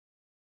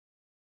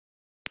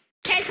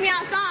catch me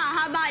outside.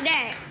 How about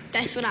that?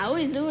 That's what I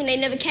always do, and they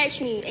never catch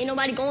me. Ain't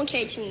nobody gonna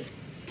catch me.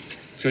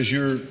 Because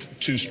you're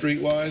too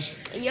streetwise?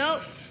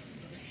 Yup.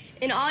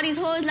 And all these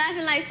hoes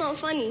laughing like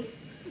something funny.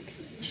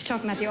 She's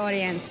talking about the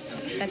audience,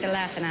 that they're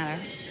laughing at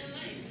her.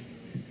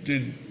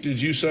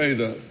 Did you say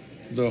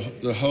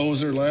the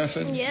hoes are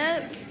laughing?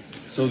 Yep.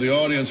 So the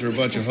audience are a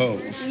bunch of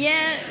hoes?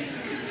 Yep.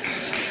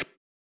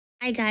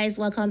 Hi guys,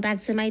 welcome back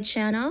to my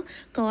channel.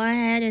 Go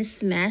ahead and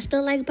smash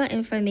the like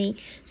button for me.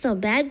 So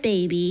Bhad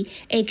Bhabie,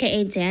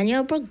 aka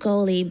Danielle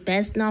Bregoli,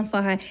 best known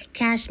for her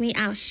Cash Me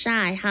Out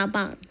Shy, how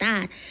about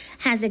that,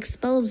 has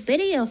exposed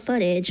video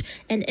footage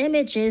and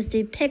images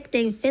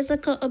depicting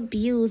physical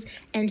abuse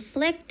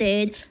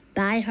inflicted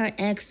by her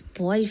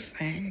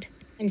ex-boyfriend.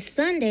 On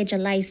Sunday,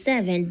 July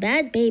 7,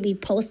 Bhad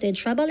Bhabie posted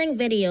troubling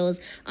videos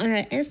on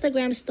her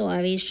Instagram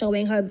story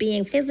showing her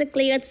being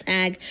physically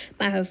attacked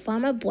by her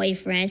former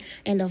boyfriend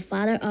and the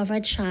father of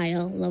her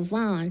child,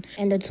 Vaughn.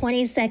 In the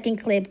 20-second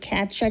clip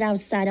captured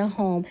outside her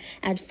home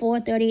at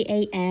 4:30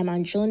 a.m.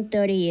 on June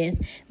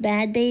 30th,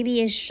 Bhad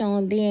Bhabie is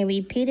shown being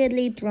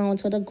repeatedly thrown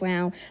to the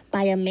ground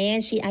by a man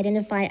she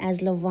identified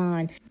as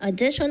Vaughn.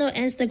 Additional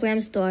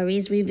Instagram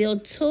stories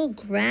revealed two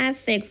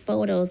graphic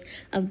photos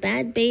of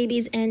Bhad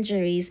Bhabie's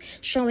injuries,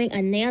 showing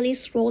a nearly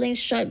swollen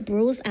shut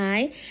bruised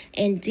eye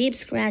and deep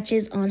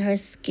scratches on her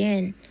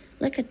skin.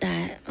 Look at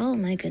that. Oh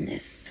my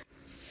goodness.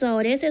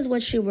 So this is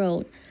what she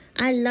wrote.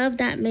 I love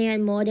that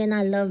man more than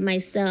I love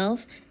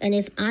myself, and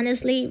it's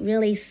honestly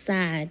really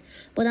sad.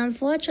 But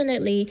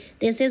unfortunately,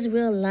 this is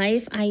real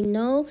life. I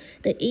know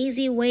the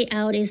easy way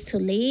out is to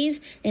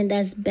leave, and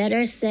that's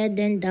better said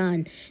than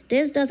done.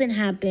 This doesn't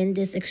happen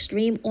this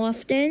extreme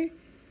often,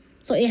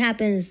 so it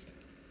happens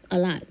a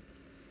lot.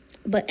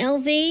 But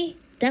LV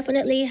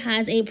definitely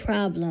has a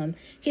problem.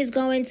 He's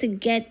going to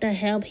get the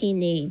help he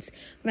needs.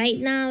 Right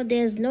now,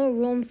 there's no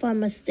room for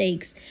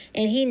mistakes,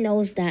 and he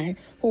knows that.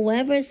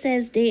 Whoever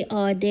says they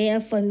are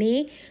there for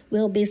me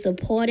will be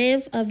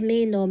supportive of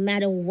me no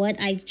matter what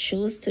I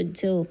choose to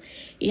do.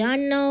 Y'all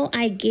know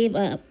I give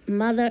a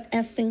mother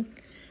effing...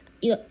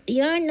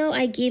 Y'all know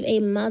I give a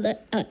mother...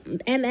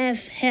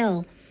 MF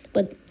hell.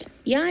 But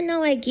y'all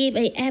know I give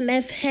a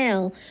MF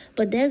hell,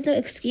 but there's no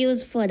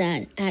excuse for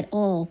that at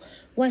all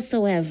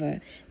whatsoever.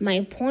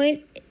 My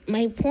point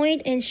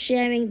in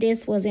sharing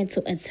this wasn't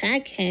to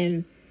attack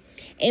him.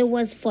 It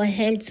was for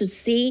him to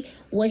see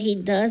what he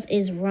does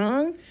is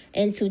wrong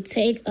and to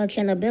take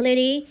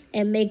accountability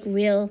and make a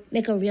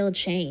real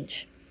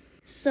change.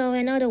 So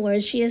in other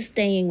words, she is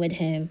staying with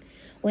him.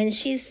 When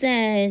she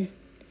said,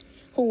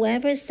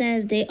 whoever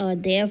says they are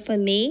there for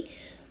me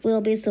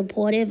will be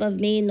supportive of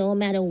me no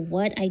matter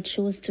what I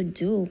choose to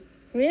do.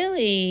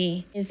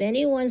 Really? If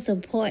anyone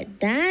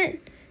support that,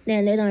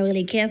 then they don't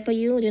really care for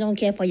you. They don't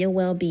care for your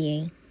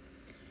well-being.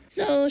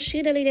 So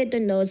she deleted the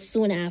notes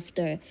soon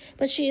after.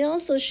 But she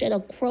also shared a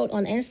quote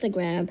on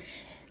Instagram.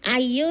 I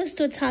used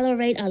to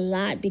tolerate a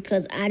lot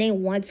because I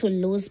didn't want to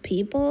lose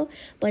people.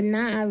 But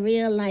now I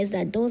realize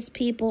that those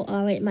people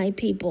aren't my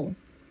people.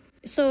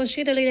 So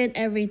she deleted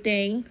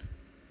everything.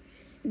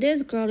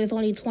 This girl is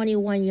only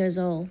 21 years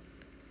old.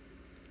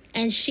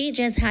 And she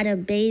just had a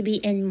baby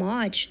in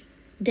March.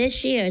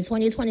 This year,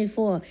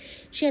 2024,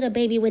 she had a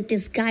baby with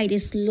this guy,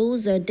 this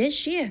loser,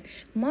 this year,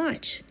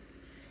 March.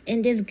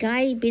 And this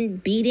guy been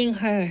beating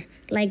her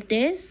like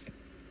this.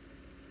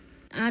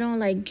 I don't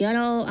like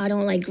ghetto. I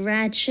don't like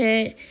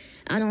ratchet.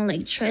 I don't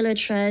like trailer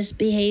trash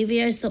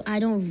behavior. So I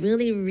don't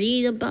really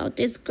read about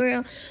this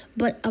girl.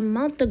 But a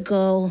month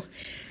ago,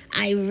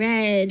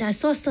 I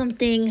saw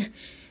something,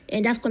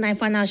 and that's when I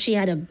found out she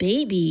had a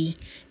baby.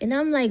 And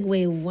I'm like,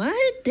 wait,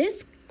 what?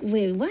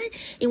 Wait, what?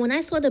 And when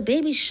I saw the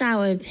baby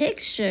shower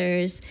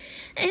pictures,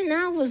 and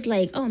I was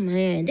like, oh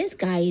man, this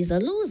guy is a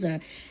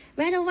loser.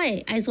 Right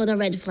away, I saw the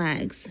red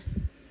flags.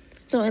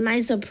 So am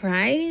I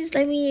surprised?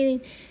 I mean,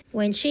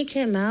 when she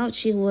came out,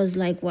 she was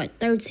like, what,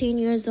 13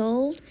 years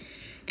old?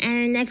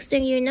 And next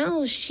thing you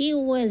know, she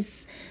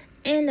was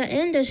in the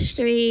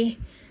industry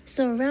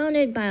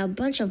surrounded by a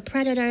bunch of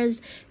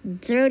predators,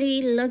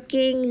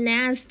 dirty-looking,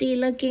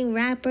 nasty-looking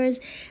rappers.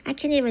 I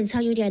can't even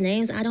tell you their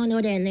names. I don't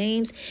know their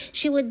names.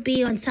 She would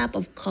be on top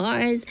of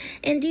cars,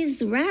 and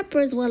these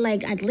rappers were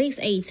like at least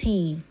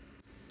 18.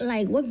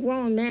 Like, what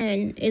grown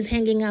man is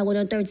hanging out with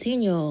a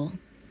 13-year-old?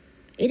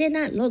 It did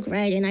not look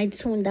right, and I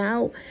tuned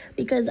out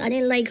because I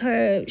didn't like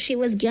her. She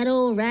was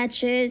ghetto,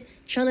 ratchet,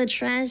 trailer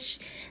trash.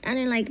 I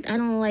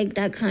don't like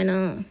that kind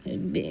of,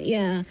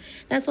 yeah.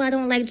 That's why I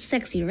don't like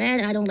Sexy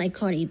Red. I don't like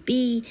Cardi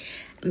B,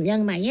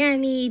 Young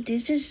Miami.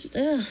 It's just,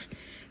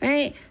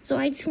 right? So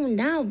I tuned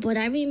out, but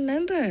I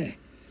remember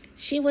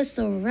she was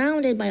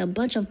surrounded by a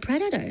bunch of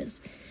predators.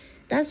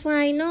 That's why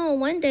I know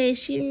one day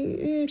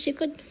she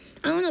could,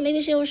 I don't know,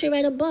 maybe she'll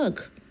write a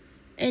book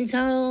and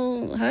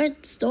tell her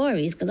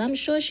stories, because I'm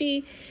sure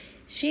she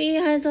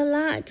has a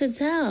lot to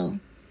tell.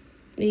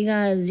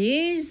 Because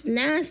these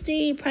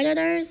nasty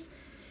predators,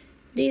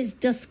 these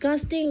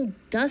disgusting,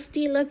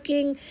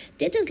 dusty-looking,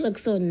 they just look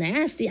so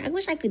nasty. I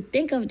wish I could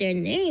think of their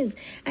names.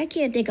 I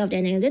can't think of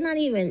their names.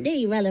 They're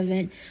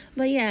irrelevant.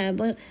 But yeah,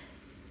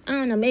 I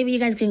don't know, maybe you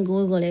guys can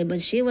Google it,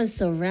 but she was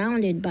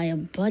surrounded by a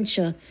bunch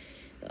of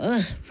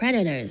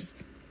predators.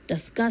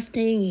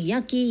 Disgusting,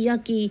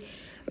 yucky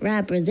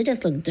rappers. They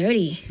just look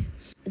dirty.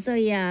 So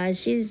yeah,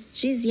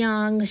 she's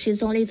young.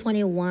 She's only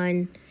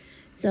 21.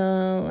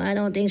 So I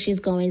don't think she's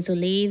going to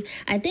leave.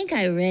 I think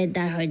I read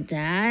that her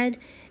dad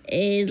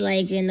is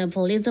like in the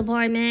police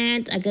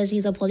department. I guess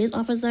he's a police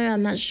officer.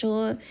 I'm not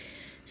sure.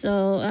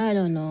 So I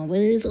don't know. But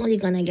it's only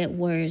gonna get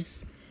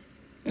worse.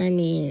 I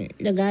mean,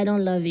 the guy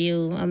don't love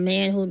you. A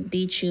man who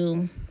beat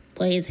you,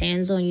 put his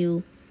hands on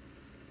you,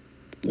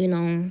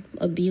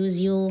 abuse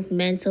you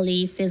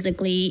mentally,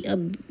 physically,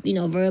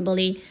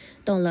 verbally,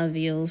 don't love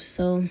you.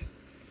 So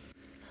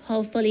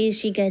hopefully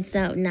she gets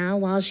out now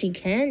while she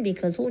can,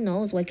 because who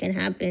knows what can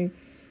happen.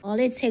 All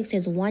it takes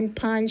is one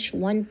punch,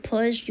 one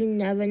push. You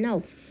never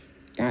know.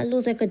 That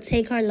loser could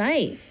take her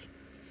life.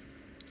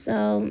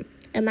 So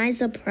am I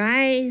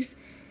surprised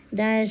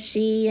that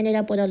she ended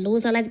up with a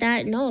loser like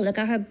that? No, look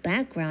at her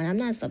background. I'm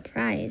not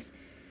surprised.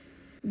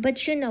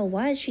 But you know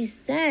what? She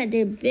said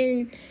they've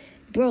been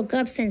broke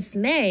up since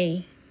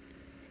May.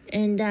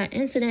 And that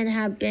incident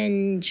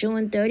happened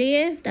June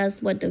 30th.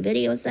 That's what the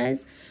video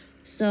says.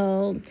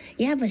 So,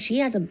 yeah, but she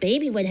has a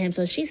baby with him.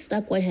 So she's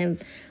stuck with him.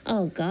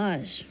 Oh,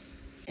 gosh.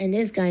 And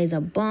this guy is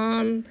a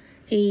bum.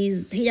 He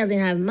doesn't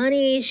have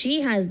money.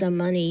 She has the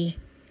money.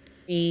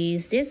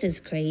 Jeez, this is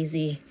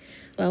crazy.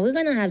 Well, we're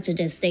going to have to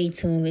just stay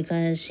tuned,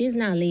 because she's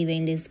not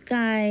leaving this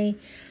guy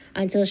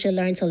until she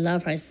learns to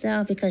love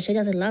herself, because she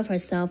doesn't love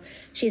herself.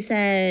 She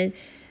said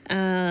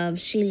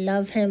she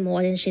loved him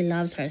more than she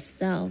loves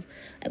herself.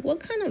 Like,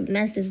 what kind of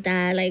mess is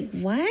that? Like,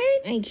 what?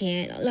 I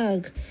can't.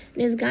 Look,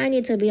 this guy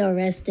needs to be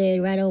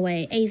arrested right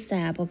away,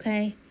 ASAP,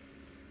 okay?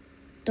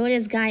 Throw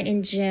this guy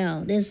in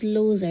jail, this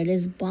loser,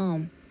 this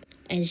bum.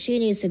 And she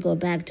needs to go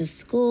back to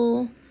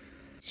school.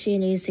 She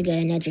needs to get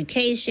an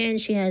education.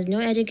 She has no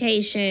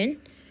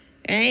education,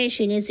 right?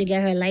 She needs to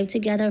get her life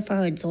together for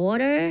her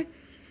daughter.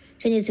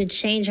 She needs to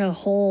change her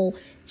whole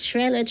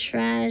trailer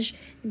trash,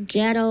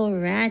 ghetto,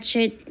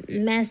 ratchet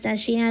mess that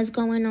she has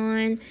going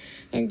on,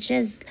 and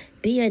just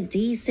be a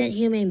decent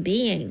human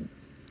being,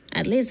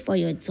 at least for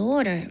your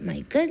daughter.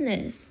 My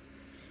goodness.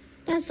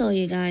 That's all,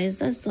 you guys.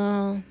 That's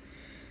all.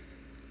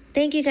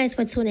 Thank you guys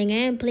for tuning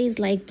in. Please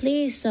like,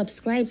 please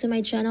subscribe to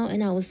my channel,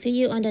 and I will see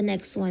you on the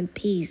next one.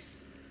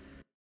 Peace.